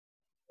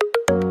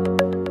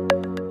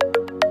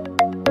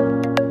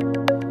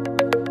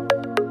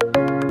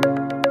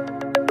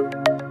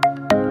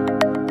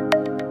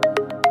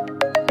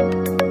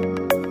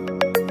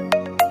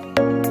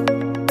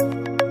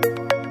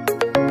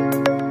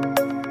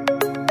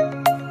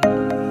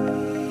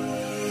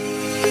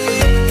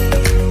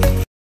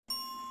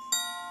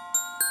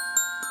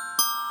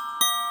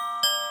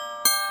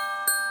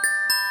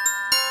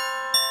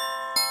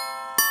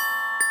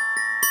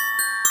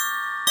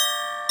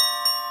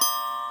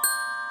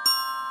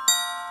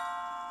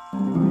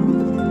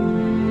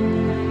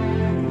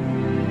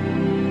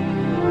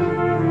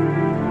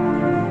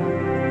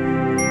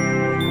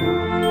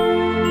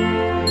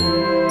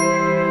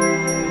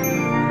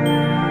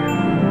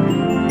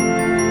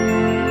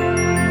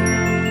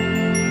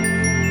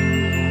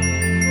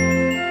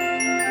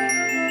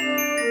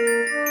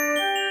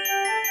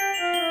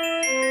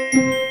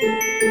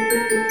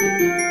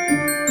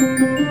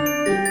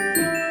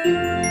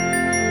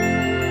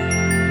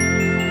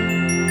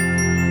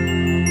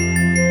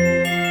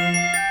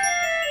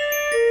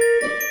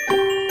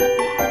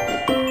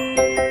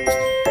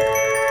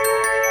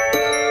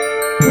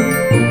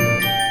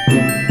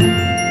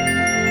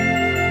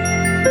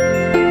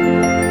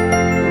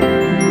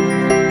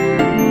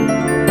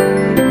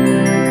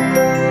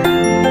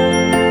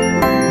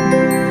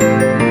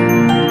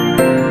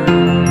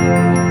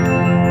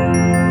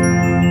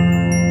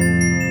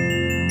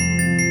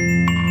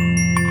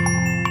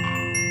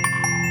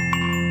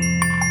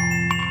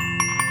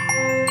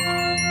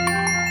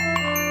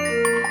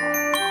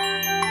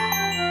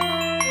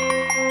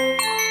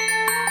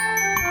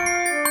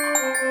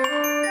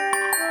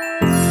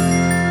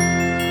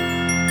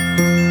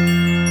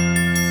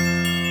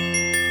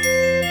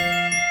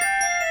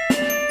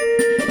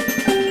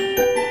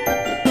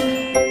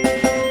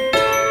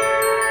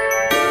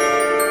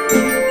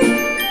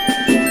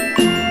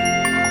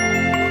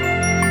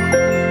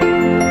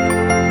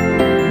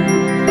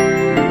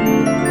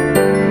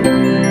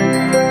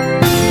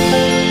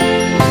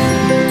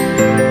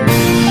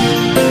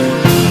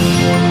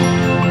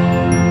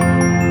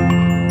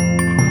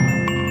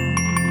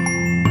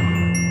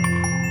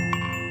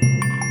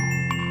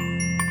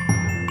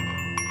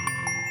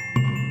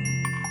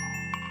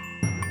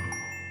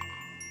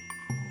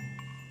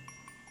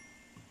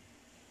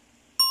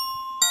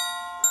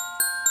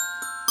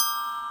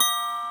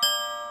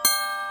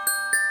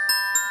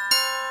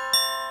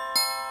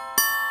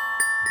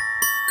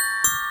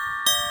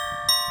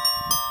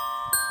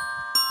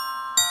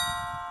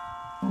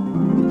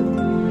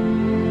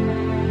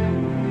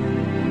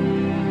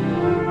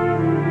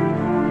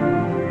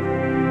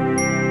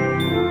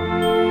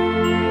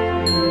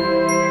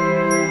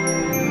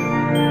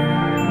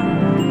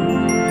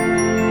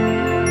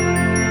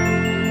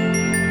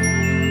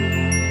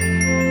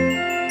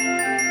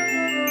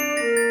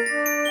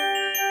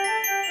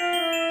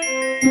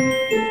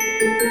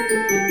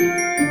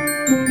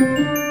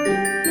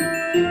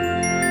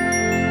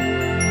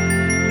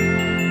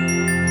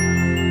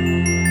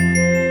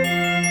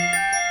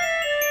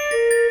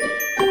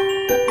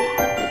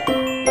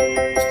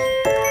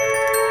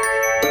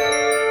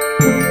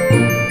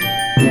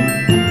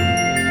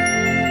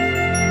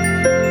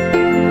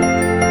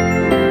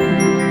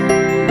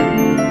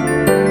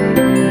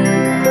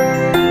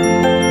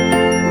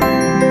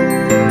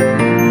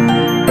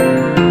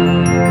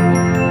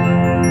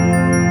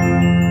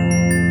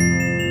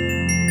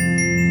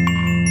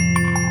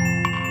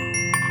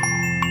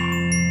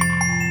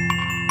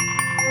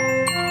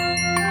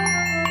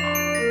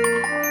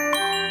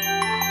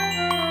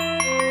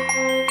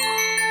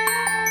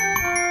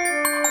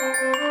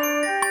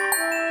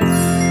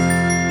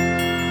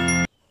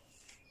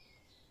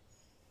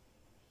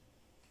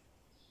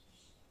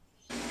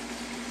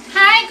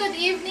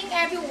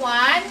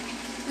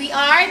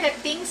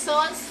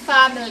Tingson's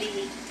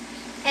family.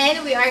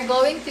 And we are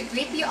going to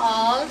greet you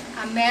all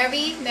a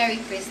Merry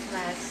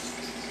Christmas.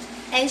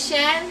 And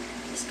Shen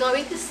is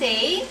going to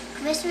say,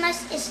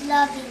 Christmas is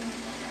loving.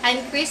 and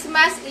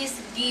Christmas is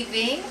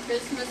giving.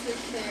 Christmas is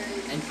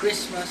sharing. And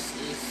Christmas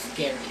is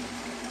caring.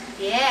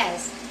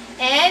 Yes.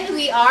 And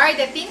we are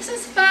the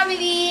Tingson's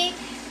family,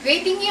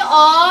 greeting you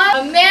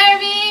all a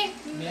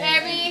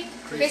Merry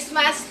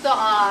Christmas to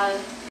all.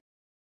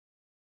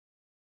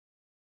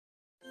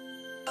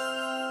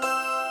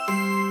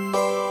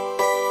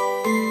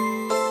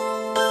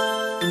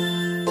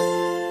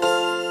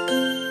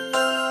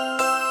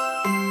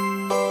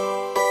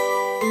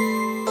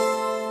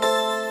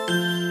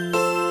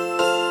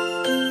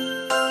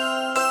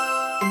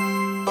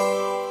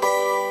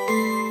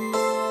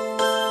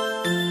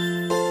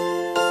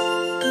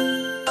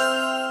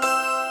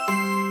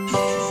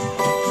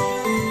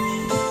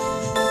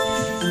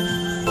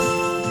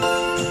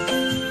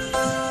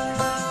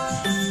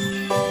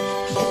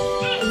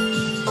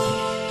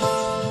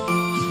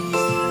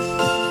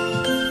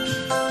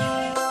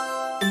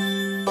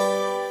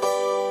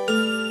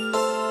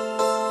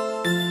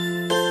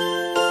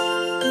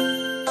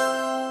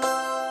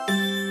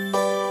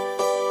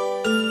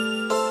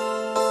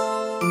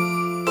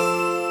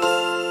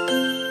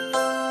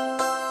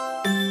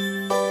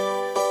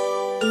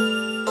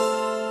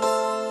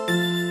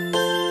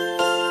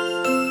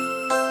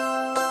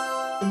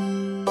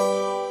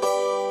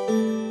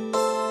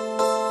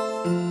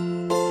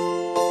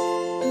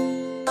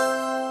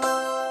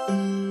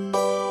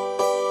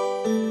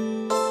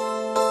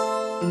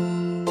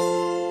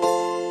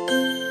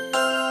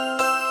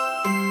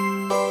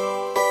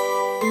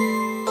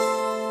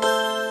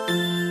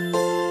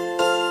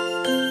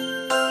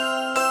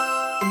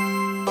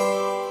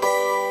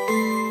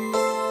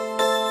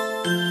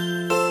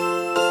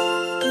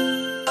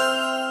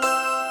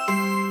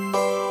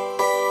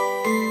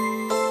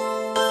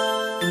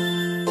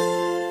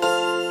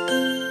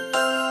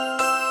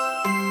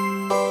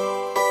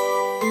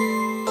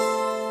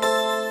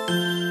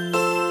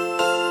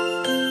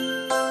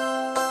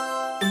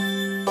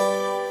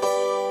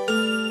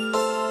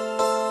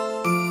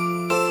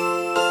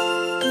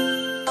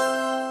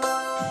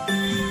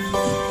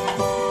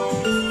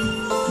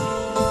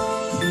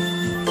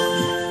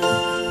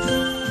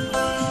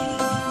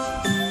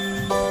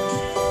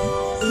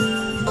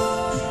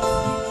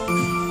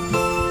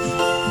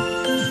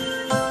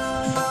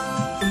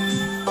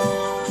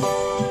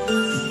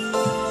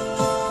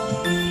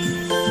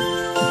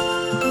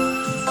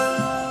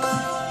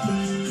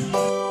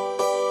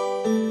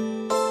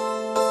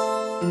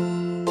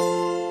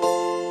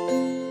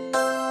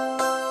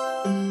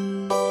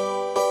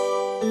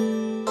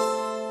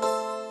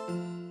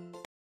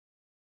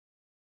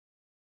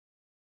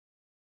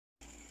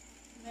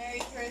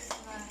 Merry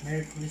Christmas.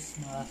 Merry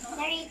Christmas.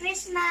 Merry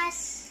Christmas.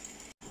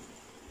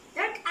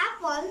 Dark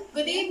apple.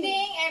 Good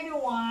evening,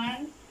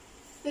 everyone.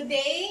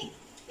 Today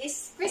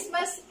is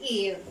Christmas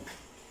Eve.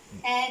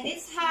 And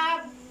let's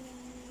have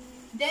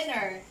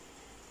dinner.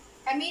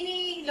 Kami ni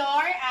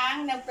Lor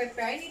ang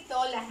nag-prepare nito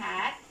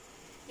lahat.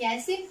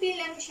 Yan, simple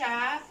lang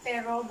siya,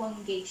 pero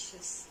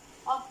bongacious.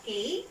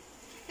 Okay?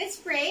 Let's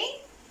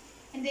pray.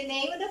 In the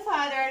name of the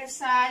Father, the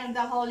Son, and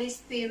the Holy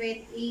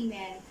Spirit.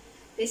 Amen.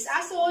 Bless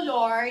us, O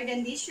Lord,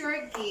 and these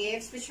your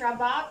gifts, which are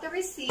about to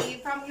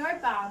receive from your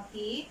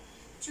bounty,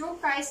 through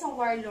Christ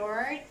our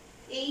Lord.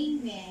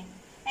 Amen.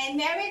 And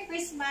Merry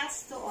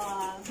Christmas to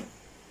all.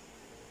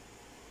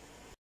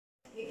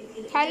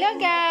 Hello,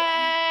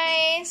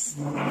 guys!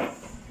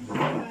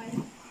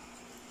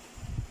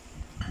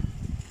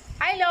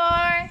 Hi,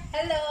 Lor!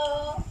 Hello.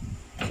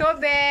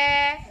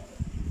 Shobe!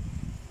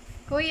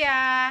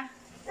 Kuya!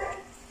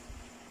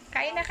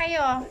 Kain na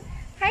kayo.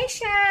 Hi,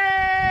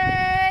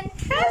 Shan!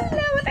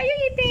 Hello! What are you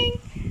eating?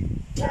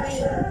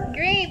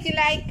 Grapes. You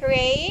like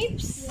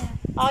grapes?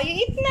 Yeah. Oh, you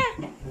eat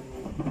na.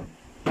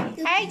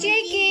 Hi,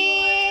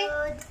 Jakey!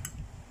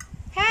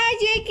 Hi,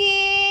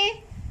 Jakey!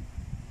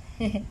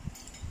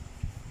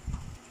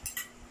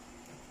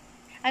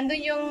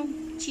 Andun yung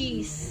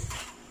cheese.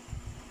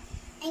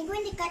 I'm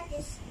going to cut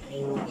this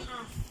grape in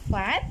half.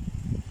 What?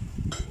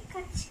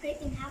 Cut this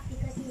grape in half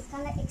because it's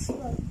gonna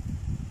explode.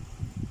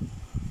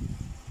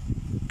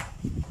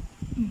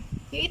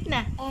 You eat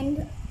na.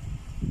 And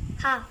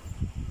half.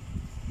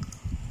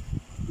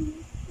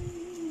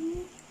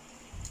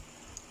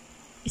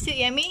 Is it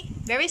yummy?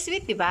 Very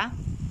sweet, di ba?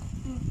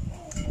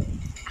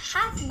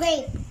 Half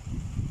grape.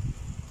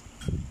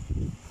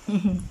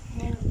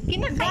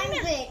 Kinakain One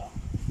na. grape.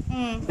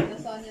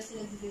 Lasagna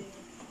sila bibili.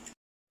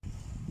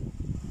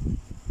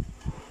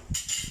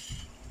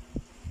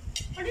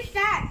 What is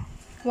that?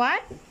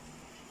 What?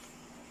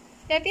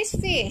 That is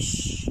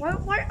fish.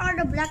 What are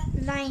the black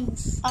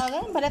lines? Oh,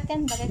 ganun. Balat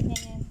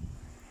niya yan.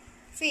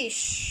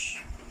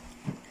 Fish.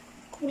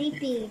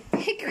 Creepy.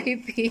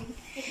 Creepy.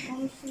 It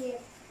comes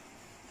here.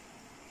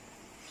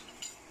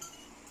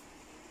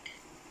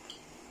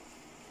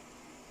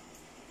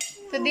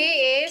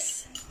 Today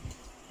is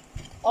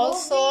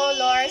also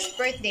Laura's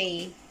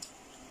birthday.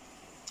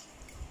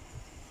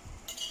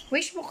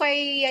 Wish mo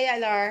kay Yaya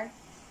Lar.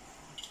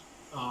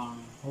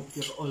 Hope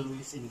you're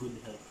always in good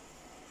health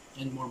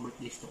and more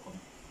birthdays to come.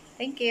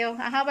 Thank you.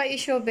 How about you,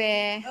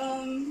 Shobe?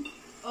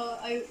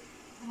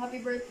 Happy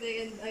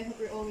birthday, and I hope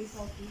you're always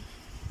healthy.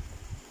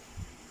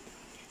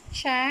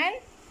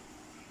 Shan?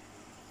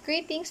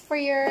 Greetings for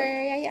your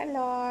Yaya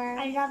Lar.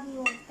 I love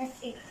you. That's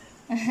it.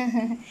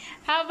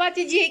 How about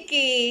you,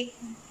 Jakey?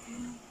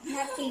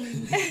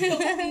 Nothing.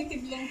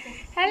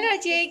 Hello,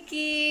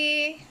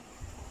 Jakey.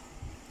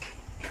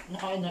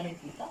 Nakain namin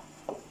tita?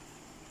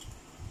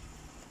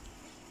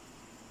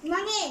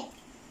 Mommy.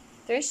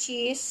 There's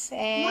cheese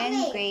and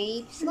Mommy.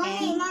 grapes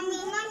Mommy. and Mommy.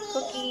 Mommy.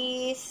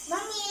 cookies.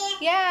 Mommy.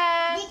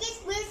 Yeah.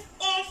 Biggest wish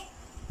is.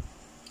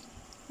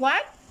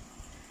 What?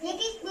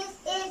 Biggest wish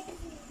is.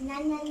 Na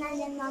na na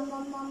na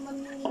mama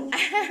mama.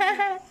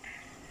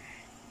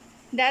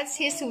 That's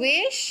his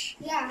wish?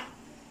 Yeah.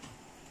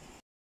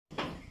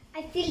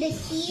 I feel the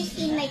cheese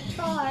in my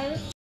tongue.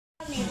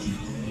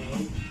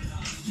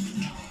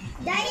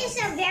 That is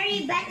a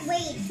very bad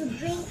way to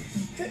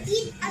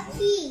eat a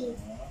tea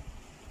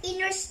in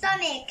your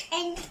stomach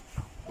and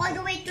all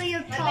the way to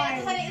your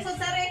tongue.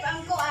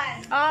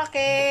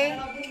 Okay.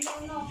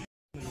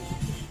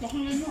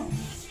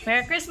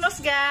 Merry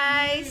Christmas,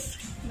 guys.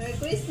 Merry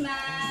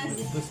Christmas!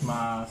 Merry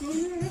Christmas!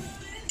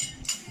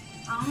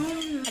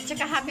 At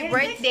saka happy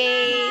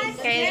birthday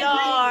kay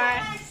Lor.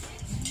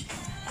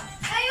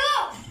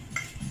 Ayo!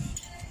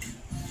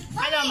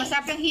 Ano,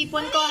 masarap yung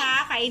hipon ko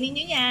ha. Kainin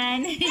nyo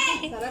yan.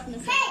 Sarap na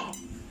Hey! sarap.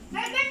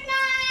 Merry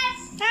Christmas!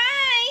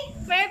 Hi!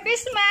 Merry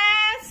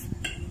Christmas!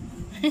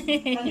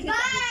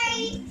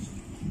 Bye!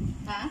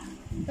 Ha?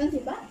 Kansi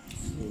ba?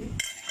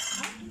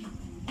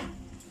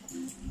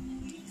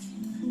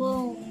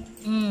 Boom.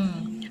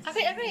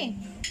 Okay, okay.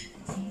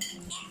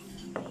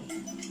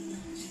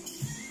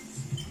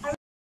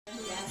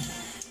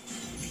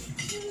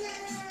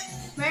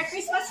 Merry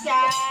Christmas,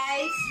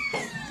 guys!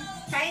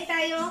 Kain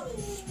tayo.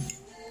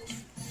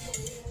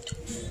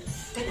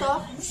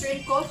 Ito,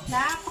 shrimp ko,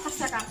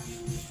 napakasarap.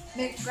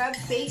 May crab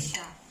paste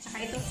siya. Tsaka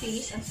ito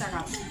fish, ang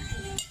sarap.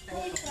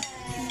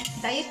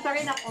 Diet pa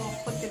rin ako,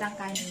 kunti ng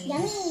kanin.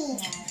 Yummy!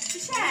 Si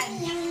Shan.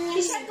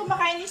 Si Shan,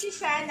 kumakain din si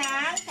Shan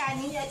ng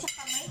kanin at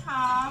saka may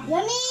ham.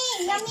 Yummy!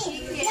 Yummy!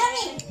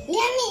 Yummy!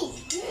 Yummy!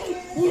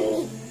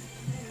 Yummy!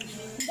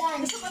 Done.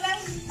 Gusto ko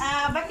lang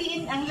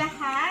batiin ang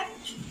lahat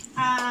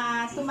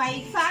to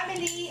my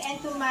family and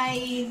to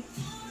my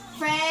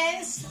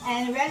friends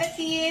and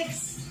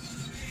relatives,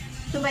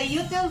 to my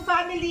YouTube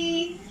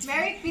family.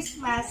 Merry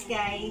Christmas,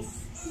 guys!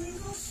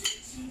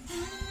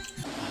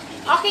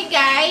 Okay,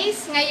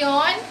 guys,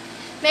 ngayon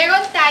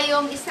meron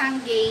tayong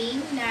isang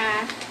game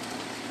na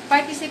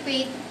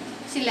participate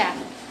sila.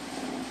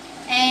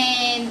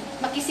 And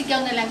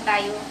makisigaw na lang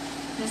tayo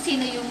kung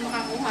sino yung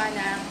makakuha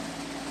ng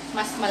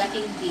mas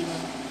malaking deal.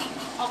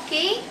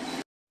 Okay?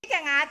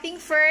 Ang ating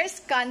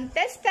first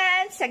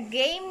contestant sa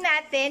game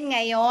natin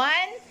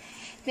ngayon.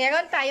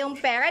 Meron tayong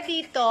pera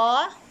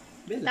dito.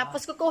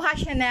 Tapos kukuha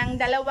siya ng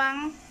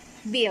dalawang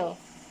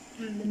bills.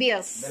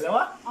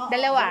 Dalawa?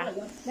 Dalawa.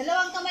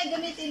 Dalawang kamay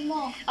gamitin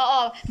mo.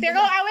 Oo. Pero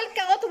I will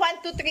count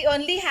 1, 2, 3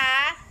 only,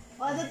 ha?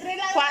 1, 2, 3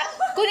 lang.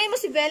 Kunin mo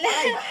si Bella.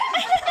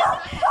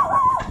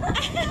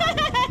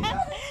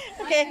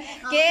 Okay.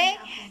 Okay.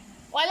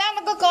 Wala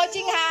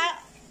magko-coaching,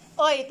 ha?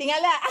 Oy,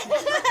 tingala.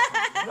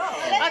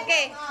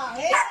 Okay.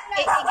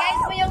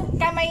 I-guide mo yung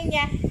kamay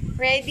niya.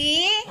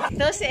 Ready?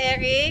 Ito si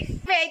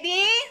Eric.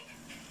 Ready?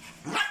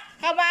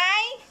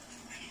 Kamay?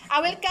 I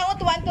will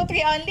count 1, 2,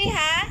 3 only,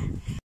 ha?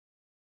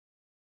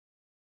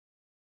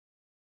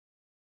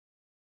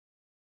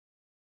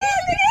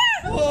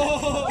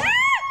 One,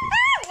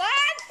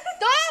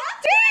 two,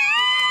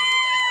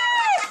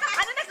 three!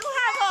 Ano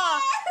nakuha mo?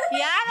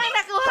 Yan ang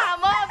nakuha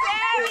mo.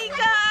 Very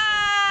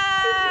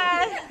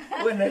good!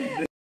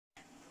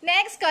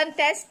 Next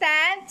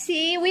contestant,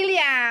 si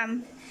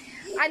William.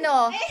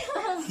 Ano?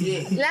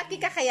 Lucky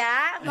ka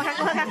kaya?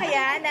 Makakuha ka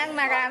kaya ng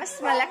mas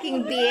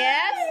malaking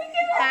bills?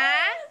 Ha?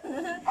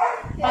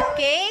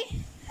 Okay?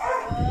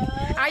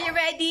 Are you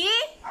ready?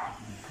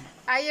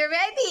 Are you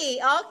ready?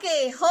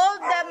 Okay,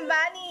 hold the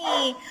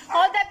money.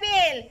 Hold the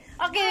bill.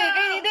 Okay,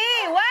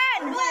 ready?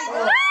 1, 2,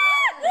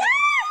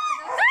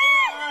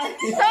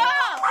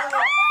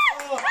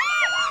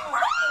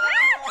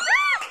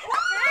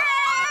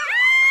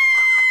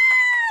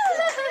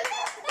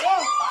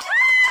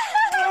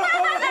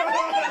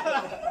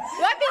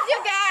 what did you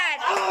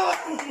get?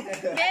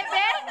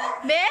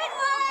 Be?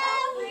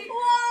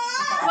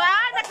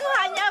 Wow,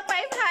 nakuha niya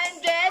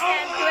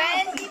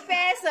 520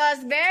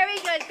 pesos. Very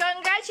good.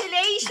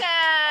 Congratulations!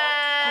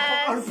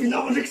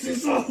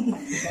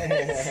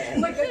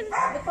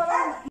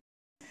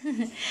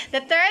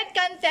 The third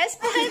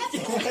contestant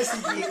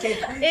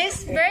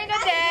is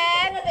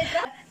Bernadette.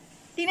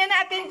 Tingnan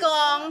natin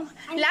kung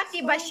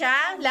lucky ba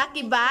siya.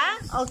 Lucky ba?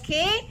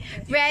 Okay.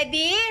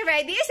 Ready?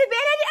 Ready? Si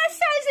Bella,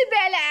 asan si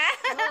Bella?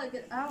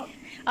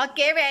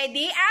 Okay,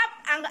 ready? Up.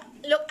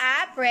 Look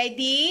up.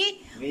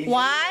 Ready? 1, 2,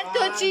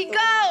 3,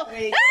 go!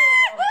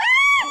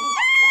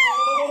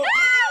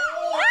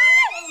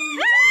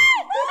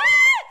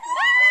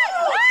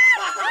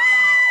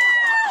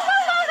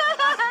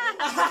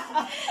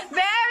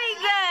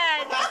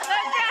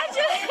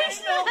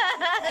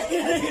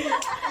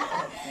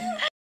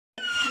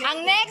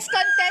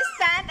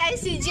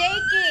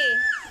 Jakey.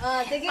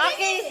 Sige.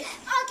 Okay.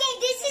 Okay,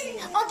 this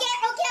is okay.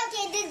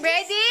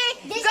 Ready?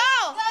 Go!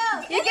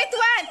 You get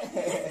one.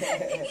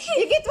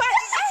 You get one.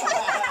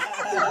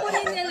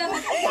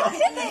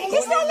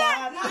 Isa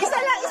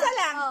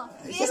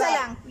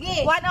lang.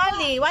 One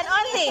only. One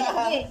only.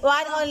 Kuha,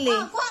 dali.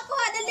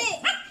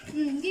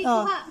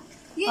 Oh. Kuha.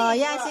 Oh,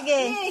 yan, sige.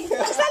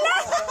 Isa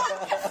lang.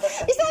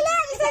 Isa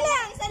lang.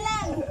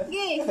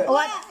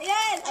 What?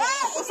 Yan.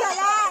 Isa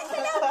lang.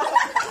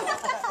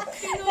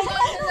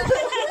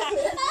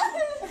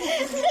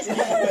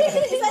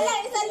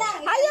 Isa lang.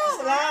 Hayo.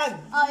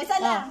 Oh, isa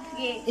lang.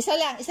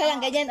 Isa lang,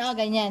 ganyan,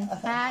 ganyan.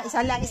 Ha,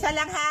 isa lang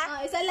ha? Oh,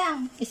 isa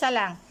lang. Isa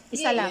lang.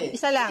 Isa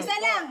lang.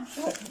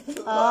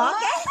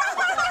 Okay.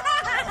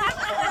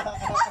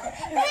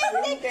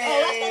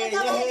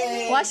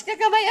 Wash ka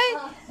kamay, ay.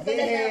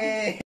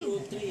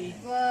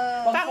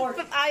 Pang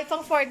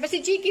fourth. Basta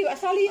GQ,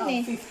 asali yun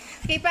eh.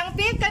 Okay, pang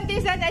fifth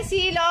contestant na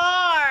si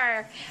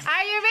Lor.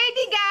 Are you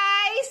ready,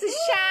 guys? To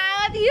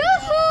shout,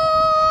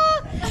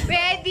 yoo-hoo!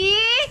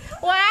 Ready?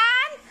 1,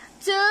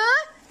 2,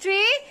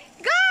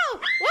 3, go!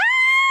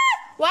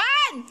 Woo!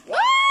 1, 2, go!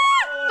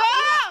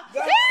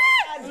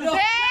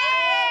 Yay!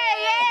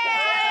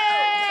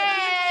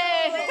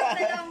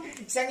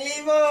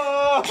 1,000!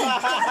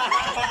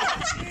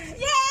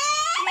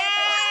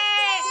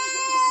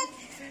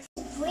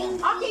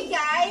 Okay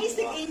guys,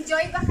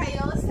 nag-enjoy ba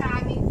kayo sa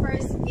aming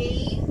first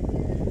game?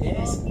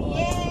 Yes po.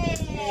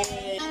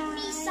 Yay!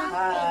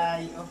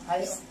 Hi.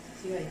 Hi.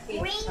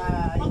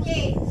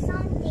 Okay,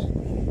 Something.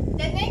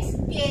 the next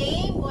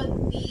game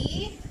would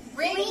be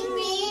Bring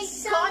Me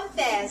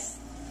Contest.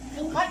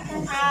 What?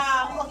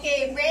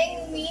 Okay,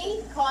 Bring Me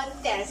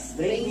Contest.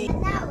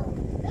 Now,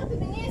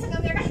 Tingnan sa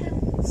camera.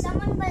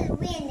 someone will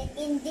win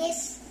in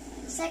this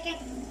second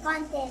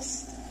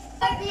contest.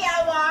 That will be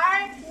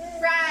our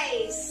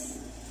prize.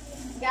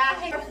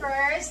 Guys,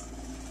 first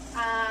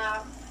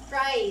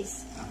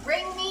prize.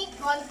 Bring Me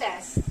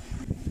Contest.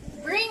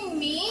 Bring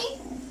me.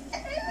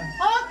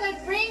 Who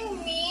could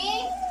bring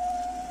me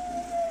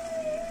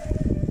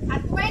a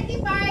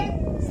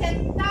 25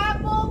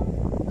 centavo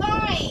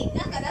coin?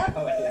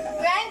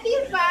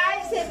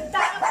 25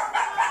 centavo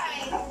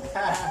coin.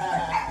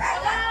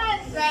 Come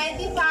on,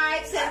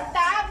 25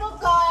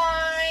 centavo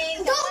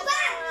coin. Go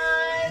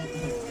back!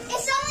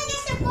 If someone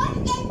gets the book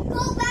and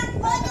go back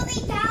all the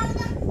way down,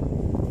 hello.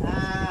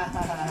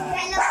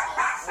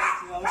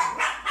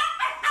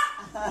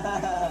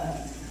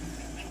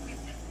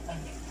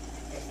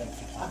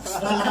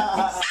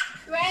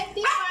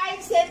 25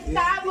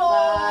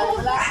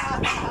 centavos.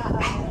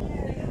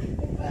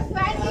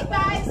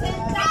 25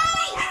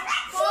 centavos.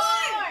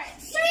 4,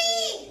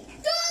 3,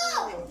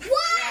 2,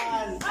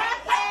 1. Okay.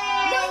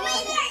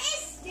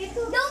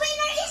 The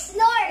winner is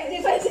Lord.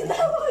 25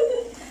 centavos.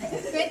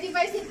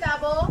 25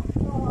 centavos?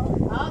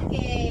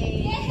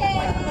 Okay.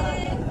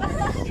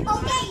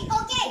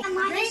 Okay.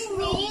 Bring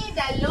me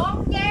the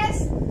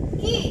longest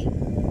key.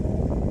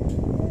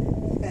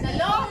 The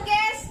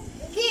longest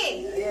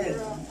key. Yes.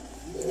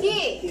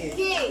 Key.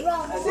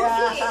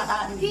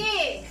 Ayan.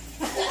 Key.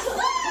 5,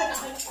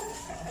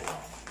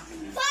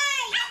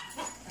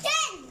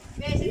 10.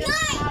 Okay, sige,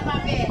 tama,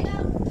 Ben.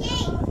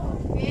 Okay.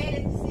 Okay,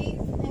 let's see.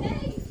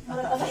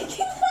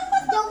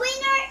 The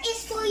winner is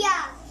Kuya.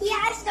 He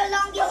has the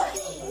longest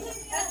key.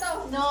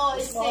 No,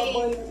 it's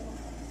safe.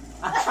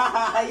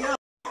 Ayun.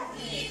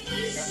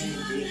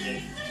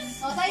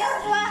 O, tayo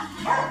kuha.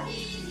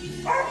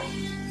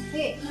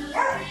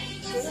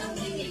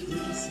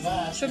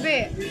 Shubi.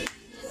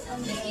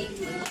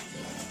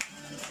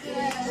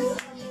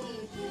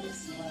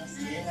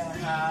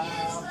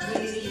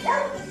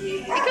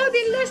 Ikaw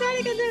din, Lord.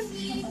 Sali ka din.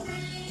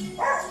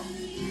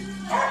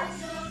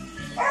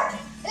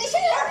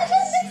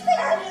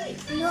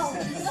 No.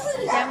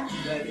 Yan.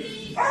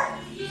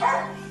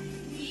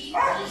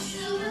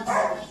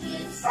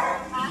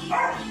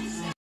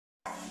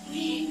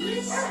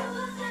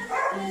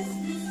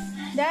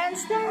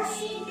 Dance.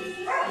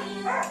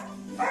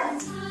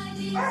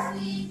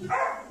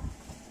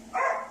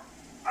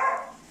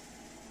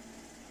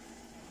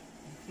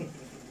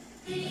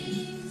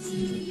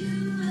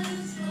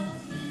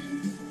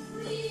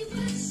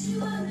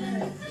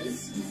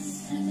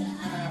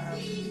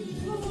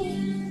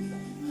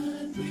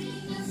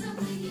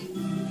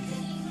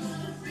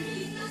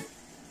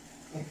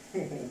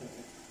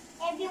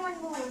 Everyone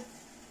move.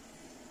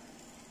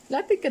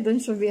 Lapit ka dun,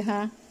 Shubi,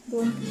 ha?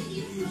 Doon.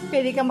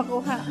 Pwede ka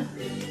makuha.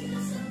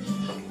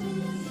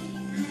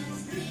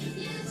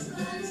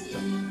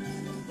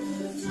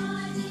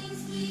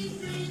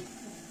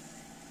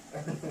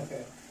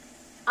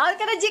 Out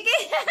ka na, Jiki!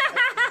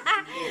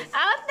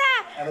 Out na!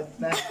 Out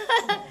na.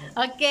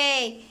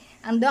 Okay.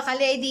 Ang dua ka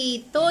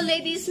lady. 2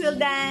 ladies will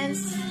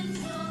dance.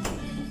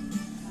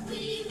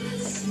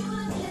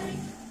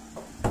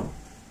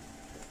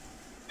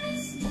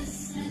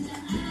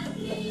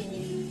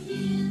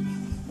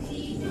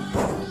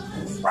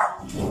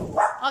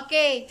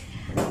 Okay.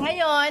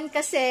 Ngayon,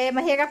 kasi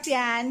mahirap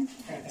yan.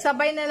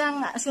 sabay na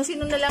lang, kung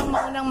sino na lang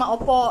maunang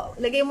maupo.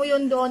 Lagay mo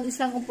yun doon,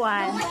 isang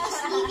upuan.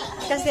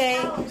 Kasi,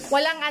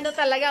 walang ano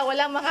talaga,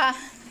 walang maka...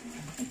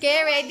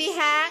 Okay, ready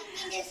ha?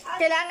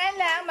 Kailangan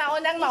lang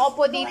maunang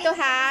maupo dito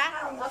ha.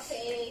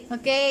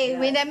 Okay,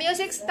 when the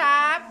music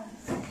stop,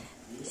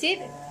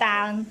 sit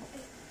down.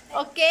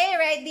 Okay,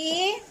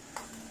 ready?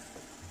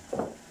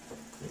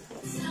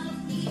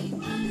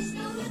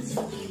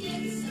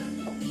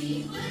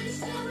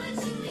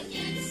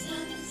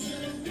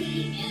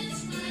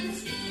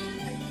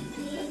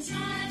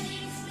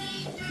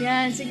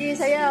 Yan, sige,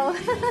 sayaw.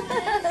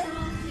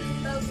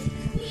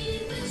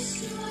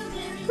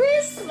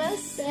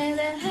 Christmas and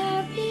a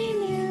Happy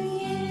New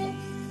Year.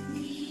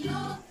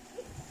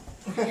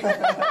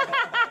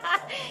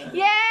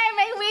 Yay!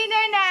 May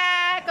winner na!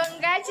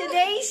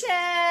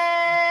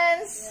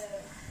 Congratulations!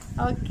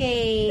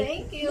 Okay.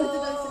 Thank you.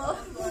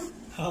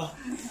 Are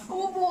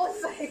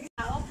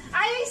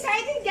you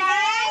excited,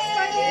 guys?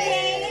 For the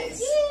games?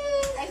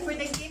 Ay, for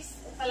the gifts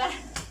pala.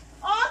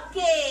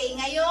 Okay.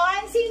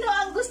 Ngayon, sino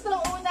ang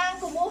gustong unang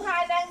kumuha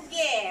ng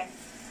gift?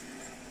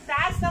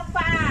 Taas ng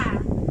paa.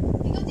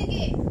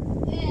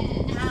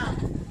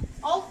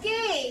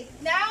 Okay.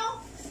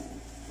 Now,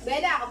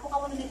 Bella, kapo ka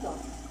muna dito.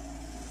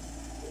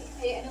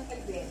 Eh, anong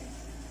kalbe?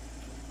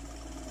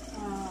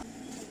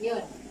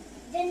 Yun.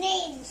 The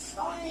names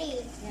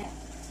only. Yeah.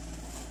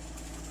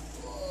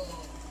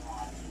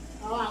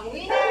 Oh, ang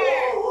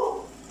winner!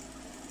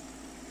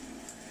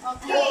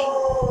 Okay.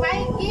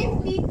 May gift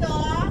dito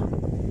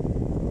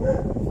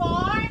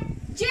for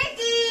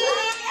Jackie!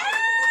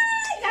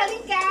 Ay!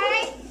 Galing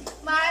kay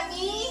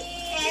Mami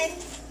and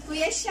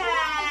Kuya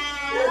Shan.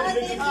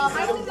 Oh,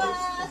 kayo ba?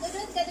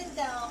 Doon ka din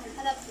daw.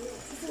 Harap.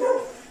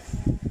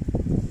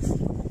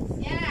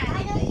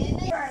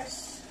 Yan.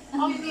 First.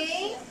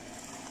 Okay.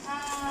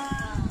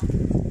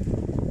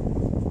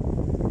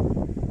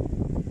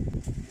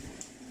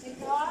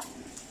 Ito.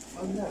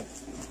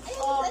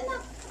 Oh,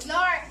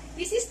 Lord,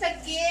 this is the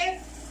gift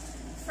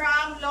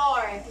from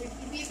Lord.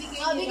 Ibibigay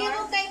Oh, ni bigyan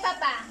mo Lord. kay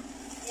Papa.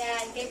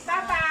 Yan, kay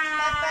Papa.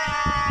 Papa.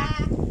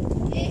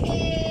 May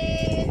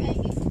gift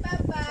si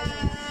Papa.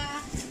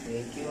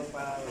 Thank you,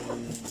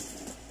 Pawi.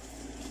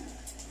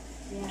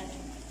 Yan.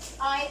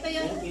 Oh, ito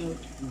yung, Thank you.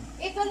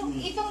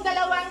 itong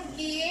dalawang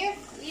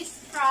gift is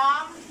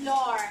from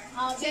Lord.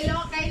 Oh, Kay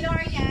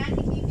Lord yan,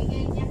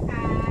 ibibigay niya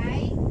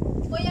kay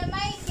Kuya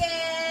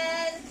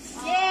Michael.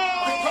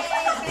 Yay!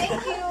 Thank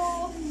you!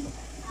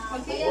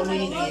 Kuya Ano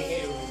yun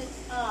Michael.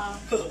 Oh.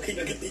 Okay,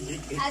 nagatigil.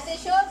 Ate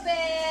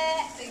Shope.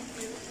 Thank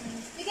you.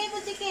 Bigay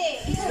mo,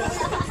 Chiki.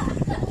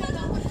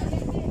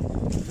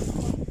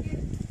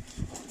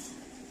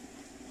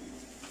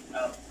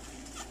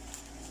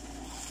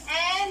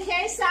 And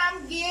here's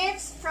some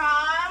gifts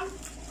from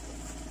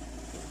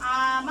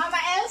Mama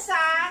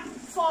Elsa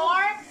for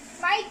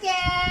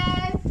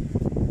Michael.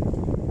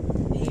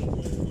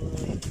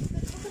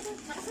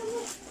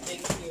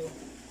 Thank you.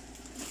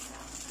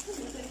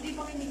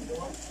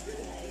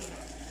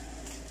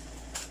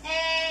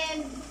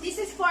 And this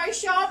is for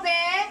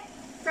Shobe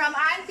from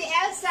Auntie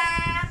Elsa.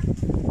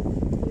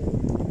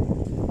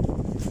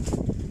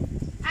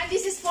 And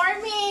this is for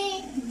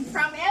me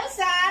from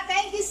Elsa.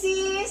 Thank you,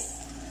 sis.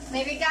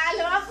 May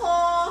regalo ako.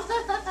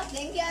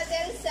 Thank you, Ate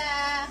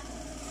Elsa.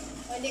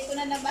 O, hindi ko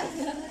na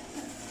nabasa.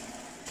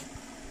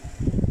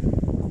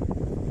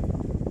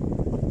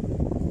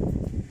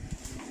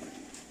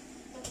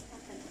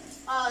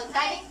 Oh,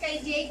 galing kay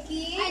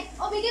Jakey. Ay,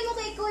 bigay mo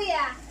kay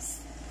Kuya.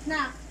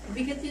 Na.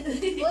 Bigat yun.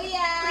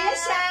 Kuya. Kuya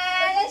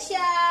Shan. Kuya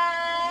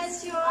Shan.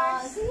 It's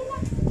yours. Sige na.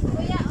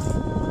 Kuya,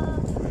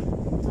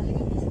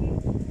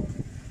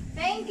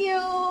 Thank you.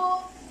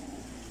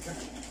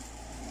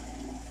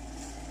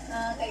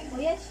 kay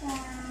Kuya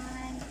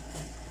Shan.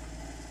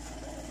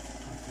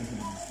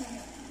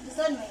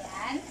 Gusto mo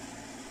yan?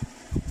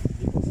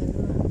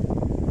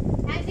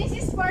 And this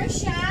is for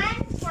Shan.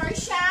 For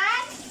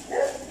Shan.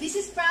 This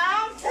is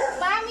from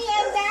Mommy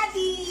and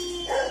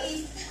Daddy.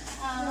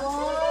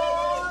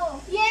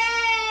 Oh. Yay!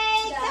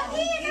 Yeah. Come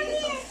here, come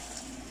here.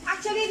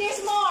 Actually,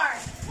 there's more.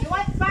 You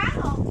want pa?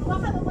 Oh, kuha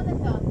ka muna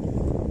to.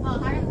 Oh,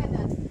 harap ka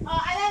doon.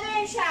 Oh,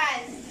 another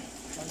Shan.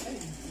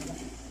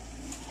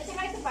 At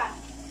saka ito pa.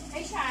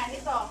 Kay Shan,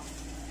 ito.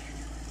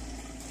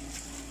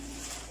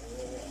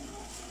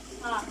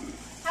 Oh,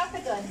 harap ka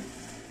doon.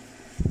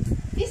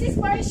 This is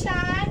for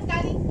Shan.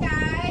 Galing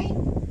kay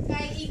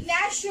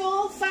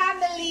Ignacio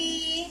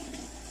family.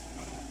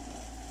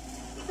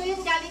 Ito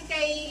yung galing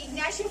kay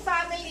Ignacio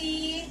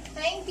family.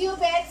 Thank you,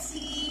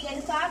 Betsy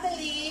and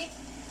family.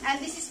 And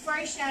this is for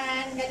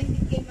Shan. Galing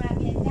din kay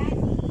Mommy and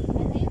Daddy.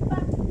 And ayun pa.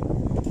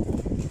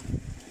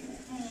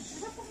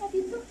 Harap ka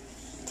dito.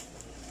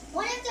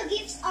 One of the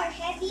gifts are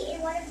heavy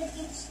and one of the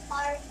gifts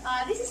are...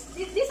 This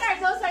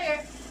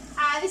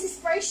is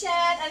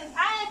Persian and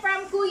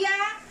from Kuya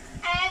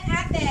and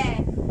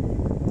Ate.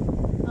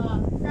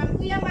 From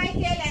Kuya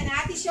Michael and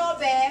Ate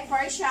Shobe,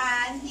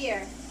 Persian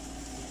here.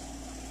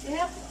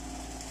 Yep.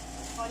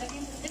 Oh,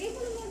 lagay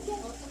mo naman dyan.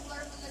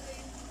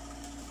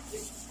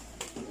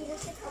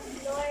 Music of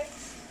Lord.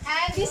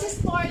 And this is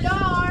for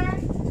Lord.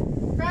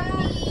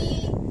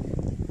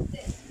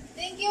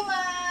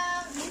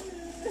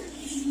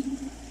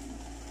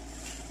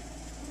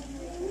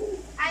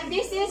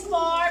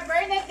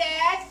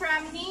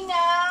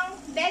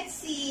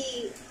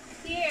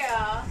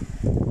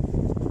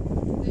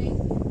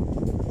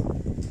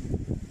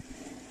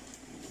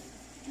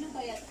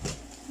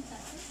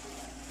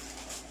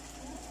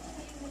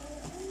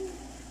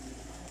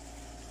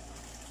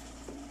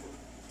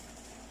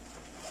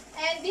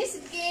 And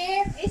this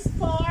gift is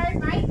for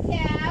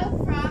Michael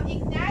from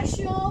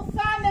Ignacio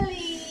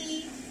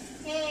family.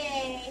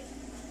 Hey,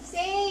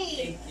 say.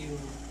 Thank you.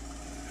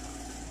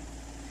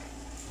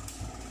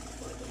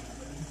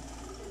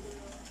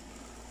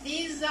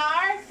 These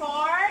are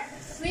for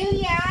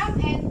William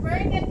and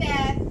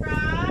Bernadette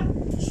from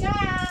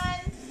Sean.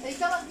 So,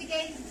 ikaw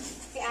magbigay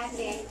kay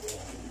ate.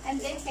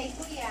 And then kay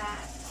kuya.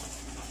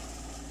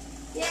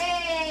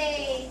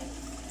 Yay!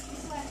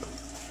 This one.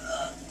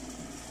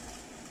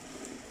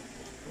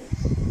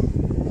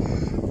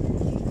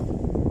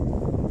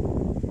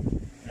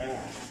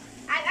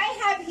 And I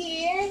have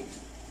here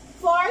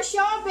for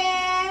Shobe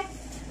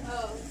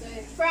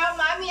from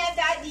Mommy and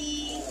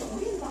Daddy.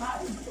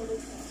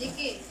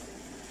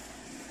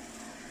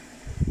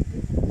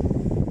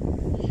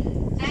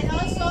 And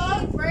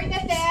also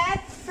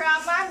Bernadette from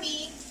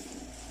Mommy.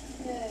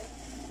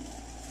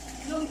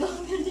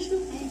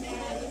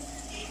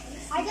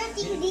 I don't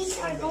think these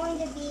are going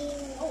to be.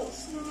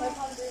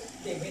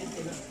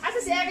 Asa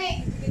si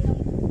Eric?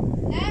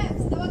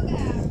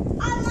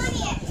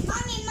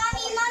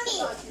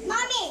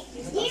 Mommy,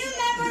 do you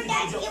remember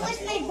that it was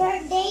my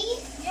birthday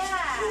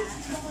Yeah.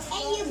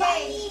 and you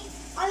buy me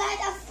a lot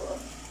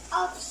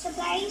of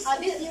supplies? Oh,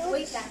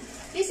 wait lang.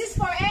 This is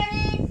for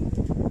Eric.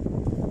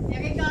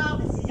 There we go.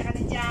 Pasensya ka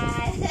na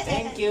dyan.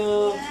 Thank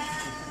you.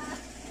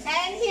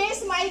 And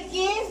here's my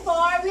gift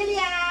for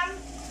William.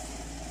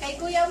 Kay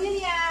Kuya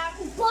William.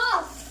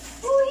 Buff!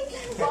 Wait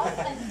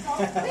lang.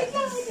 Wait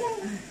lang.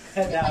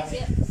 Kadami.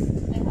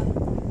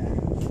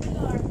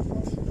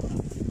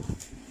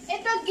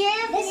 Ito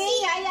gift Let's ni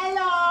see. Yaya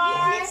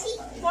Lor. Let's see.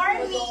 For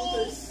me.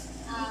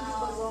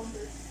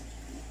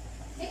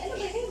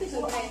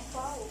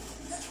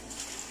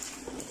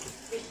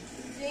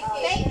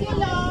 Thank you,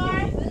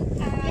 Lord.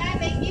 Yeah,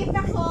 may gift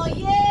ako.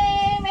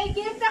 Yay! May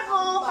gift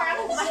ako.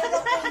 Parang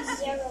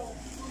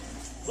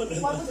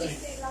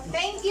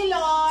Thank you,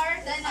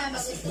 Lord.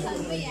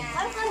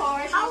 Of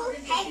course. How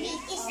heavy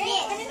is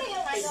it?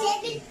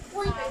 7.8.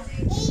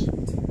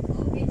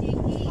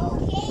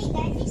 Okay,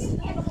 that is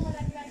heavy.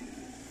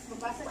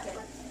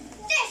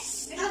 This!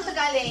 Sino ito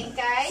galing?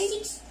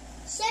 Kay?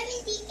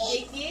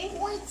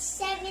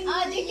 78.7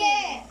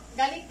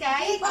 Galing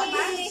kay?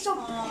 Papa? So,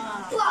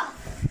 buff!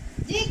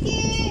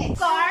 Jiki! Of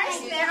course,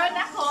 meron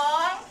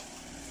akong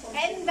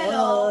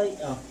envelope. Oy.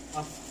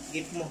 Oh,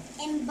 gift mo.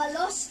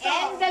 Envelope.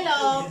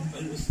 Envelope.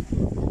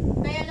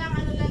 Kaya lang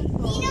ano lang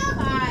to?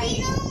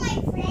 You know, my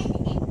friend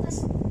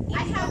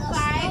I have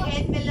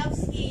 5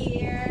 envelopes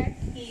here.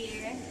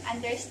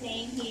 Under's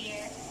name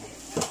here.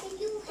 Can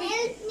you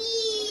help me?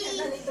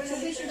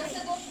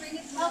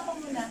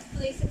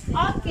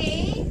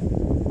 Okay.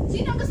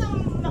 Sino gusto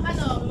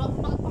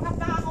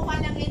makakakuha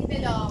ng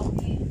envelope?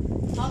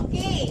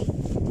 Okay.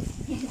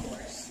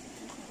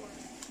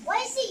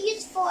 What is it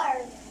used for?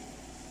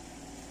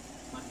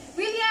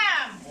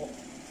 William!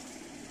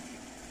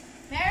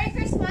 Merry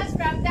Christmas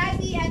from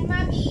Daddy and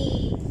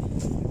Mommy.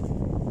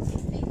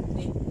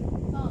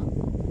 Oh.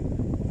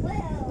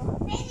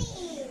 Well,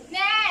 Penny.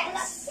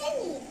 Next!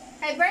 Penny.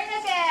 Kay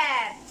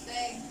Bernadette.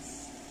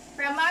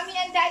 From Mommy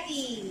and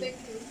Daddy.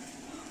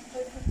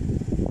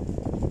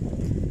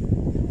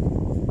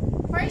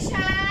 For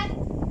Sean,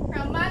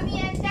 from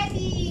Mommy and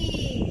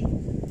Daddy.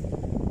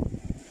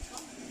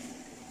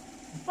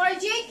 For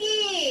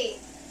Jakey.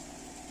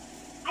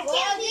 I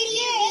can't really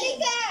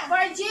read.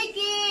 For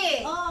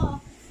Jakey.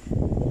 Oh.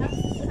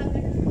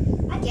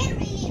 I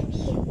can't really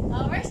read.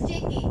 Oh, where's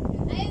Jakey?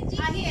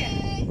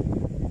 Here.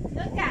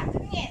 Look ka,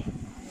 tingin.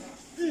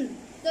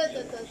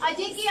 Oh,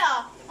 Jakey,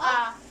 oh.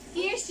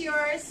 Here's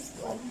yours.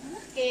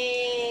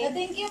 Okay.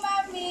 Thank you,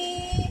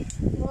 Mommy.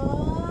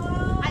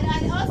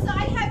 And also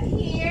I have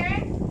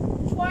here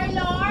for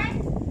Lord,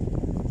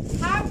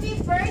 happy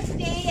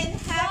birthday and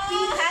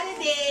happy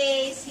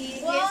holidays. Here's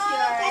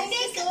yours. Thank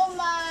you so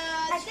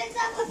much. I think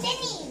I'm a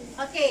Penny.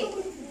 Okay.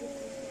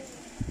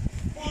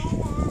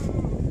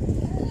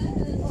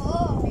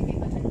 Oh.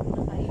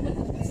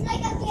 It's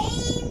like a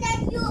game that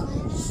you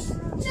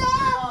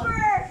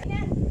stopper.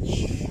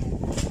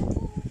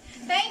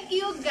 Thank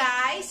you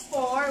guys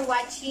for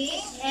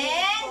watching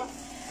and